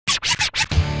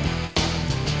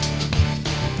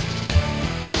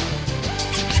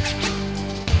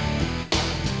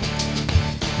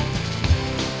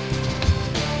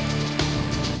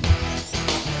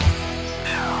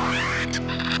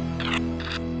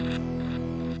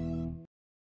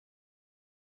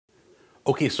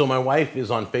Okay, so my wife is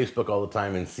on Facebook all the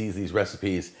time and sees these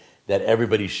recipes that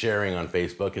everybody's sharing on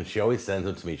Facebook, and she always sends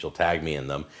them to me. She'll tag me in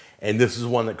them. And this is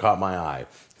one that caught my eye.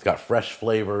 It's got fresh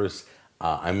flavors.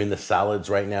 I'm into salads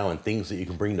right now and things that you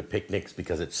can bring to picnics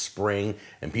because it's spring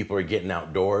and people are getting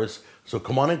outdoors. So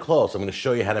come on in close. I'm going to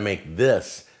show you how to make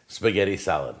this spaghetti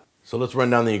salad. So let's run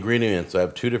down the ingredients. I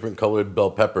have 2 different colored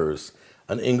bell peppers,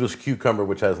 an English cucumber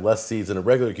which has less seeds than a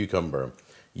regular cucumber,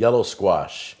 yellow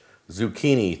squash,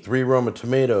 zucchini, 3 Roma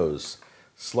tomatoes,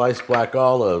 sliced black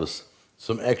olives,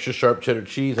 some extra sharp cheddar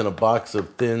cheese, and a box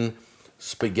of thin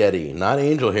spaghetti. Not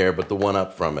angel hair, but the one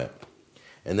up from it.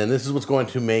 And then this is what's going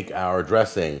to make our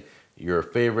dressing. Your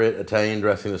favorite Italian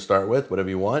dressing to start with, whatever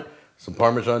you want. Some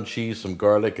Parmesan cheese, some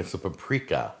garlic, and some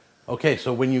paprika. Okay,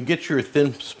 so when you get your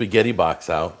thin spaghetti box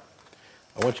out,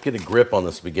 I want you to get a grip on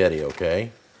the spaghetti,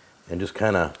 okay? And just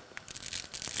kind of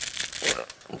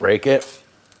break it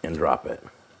and drop it.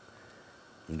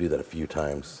 And do that a few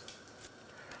times.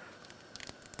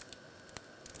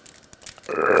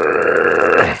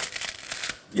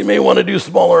 You may want to do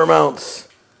smaller amounts.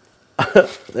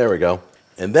 There we go.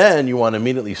 And then you want to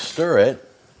immediately stir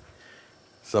it.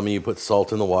 Some of you put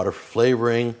salt in the water for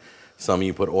flavoring. Some of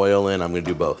you put oil in. I'm going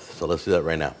to do both. So let's do that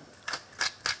right now.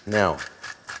 Now,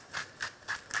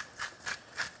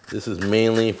 this is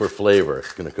mainly for flavor.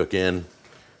 It's going to cook in.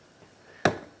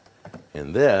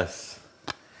 And this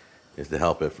is to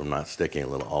help it from not sticking, a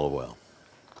little olive oil.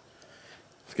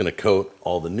 It's going to coat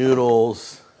all the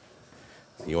noodles.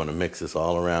 You want to mix this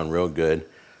all around real good.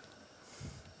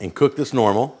 And cook this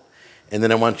normal. And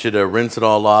then I want you to rinse it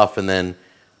all off and then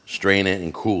strain it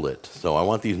and cool it. So I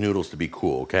want these noodles to be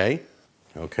cool, okay?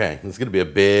 Okay, this is going to be a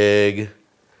big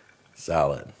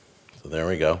salad. So there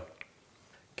we go.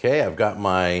 Okay, I've got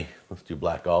my, let's do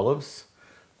black olives.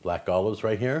 Black olives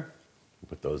right here.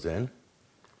 Put those in.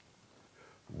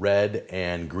 Red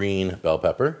and green bell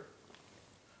pepper.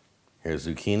 Here's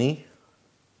zucchini.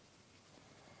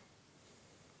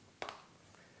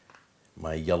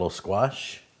 My yellow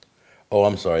squash. Oh,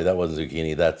 I'm sorry, that wasn't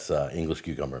zucchini. That's English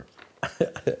cucumber.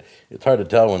 It's hard to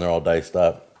tell when they're all diced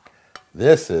up.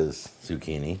 This is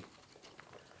zucchini.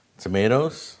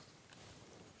 Tomatoes.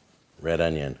 Red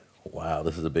onion. Wow,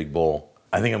 this is a big bowl.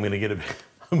 I think I'm gonna get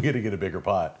a bigger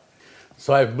pot.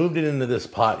 So I've moved it into this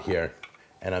pot here,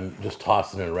 and I'm just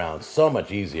tossing it around. So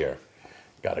much easier.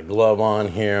 Got a glove on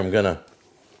here. Because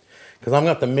I'm gonna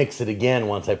have to mix it again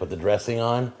once I put the dressing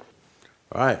on.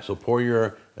 All right, so pour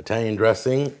your Italian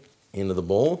dressing into the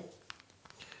bowl.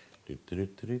 I'm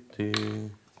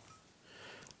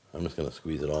just gonna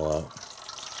squeeze it all out.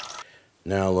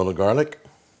 Now a little garlic.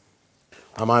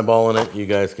 I'm eyeballing it. You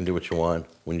guys can do what you want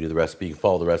when you do the recipe. You can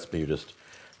follow the recipe, you just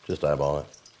eyeball it.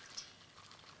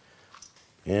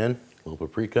 And a little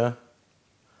paprika.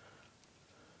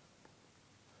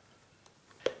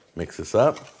 Mix this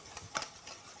up.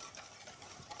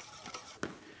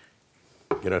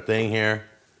 Get our thing here,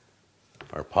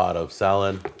 our pot of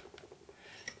salad.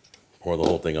 Pour the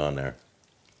whole thing on there.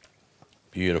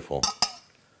 Beautiful.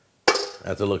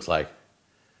 That's what it looks like.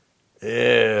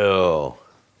 Ew.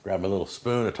 Grab my little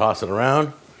spoon and toss it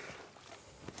around.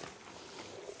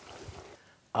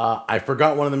 I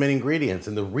forgot one of the main ingredients,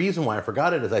 and the reason why I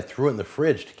forgot it is I threw it in the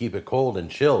fridge to keep it cold and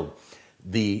chilled.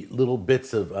 The little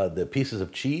bits of the pieces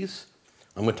of cheese,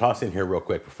 I'm going to toss in here real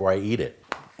quick before I eat it.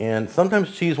 And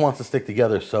sometimes cheese wants to stick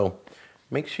together, so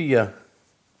make sure you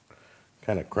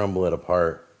kind of crumble it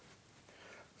apart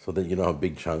so that you don't have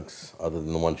big chunks other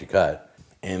than the ones you cut.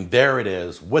 And there it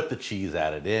is with the cheese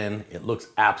added in. It looks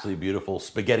absolutely beautiful.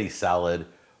 Spaghetti salad,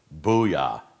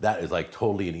 booyah. That is like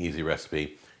totally an easy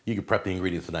recipe. You can prep the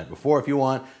ingredients the night before if you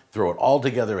want. Throw it all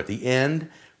together at the end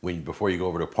before you go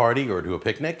over to a party or to a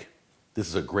picnic. This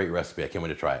is a great recipe. I can't wait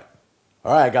to try it.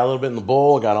 All right, I got a little bit in the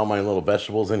bowl. Got all my little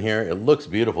vegetables in here. It looks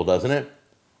beautiful, doesn't it?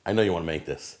 I know you want to make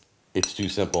this. It's too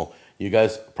simple. You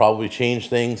guys probably change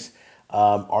things.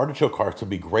 Artichoke hearts would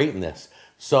be great in this.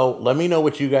 So let me know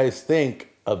what you guys think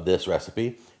of this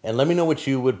recipe, and let me know what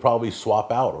you would probably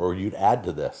swap out or you'd add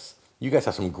to this. You guys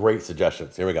have some great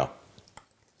suggestions. Here we go.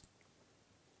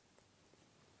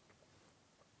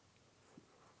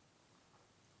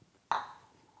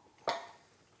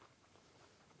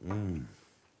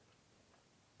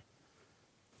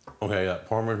 Okay, got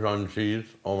Parmesan cheese.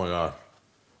 Oh my gosh.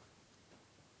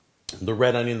 The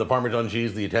red onion, the Parmesan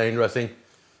cheese, the Italian dressing,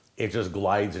 it just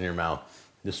glides in your mouth.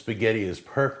 The spaghetti is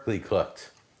perfectly cooked.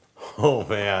 Oh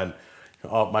man.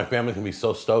 Oh, my family's gonna be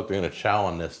so stoked. They're gonna chow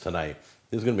on this tonight.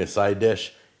 This is gonna be a side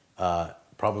dish,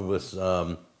 probably with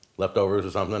leftovers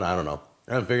or something. I don't know.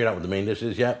 I haven't figured out what the main dish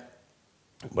is yet,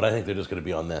 but I think they're just gonna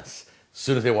be on this as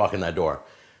soon as they walk in that door.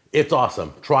 It's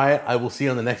awesome. Try it. I will see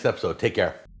you on the next episode. Take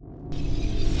care.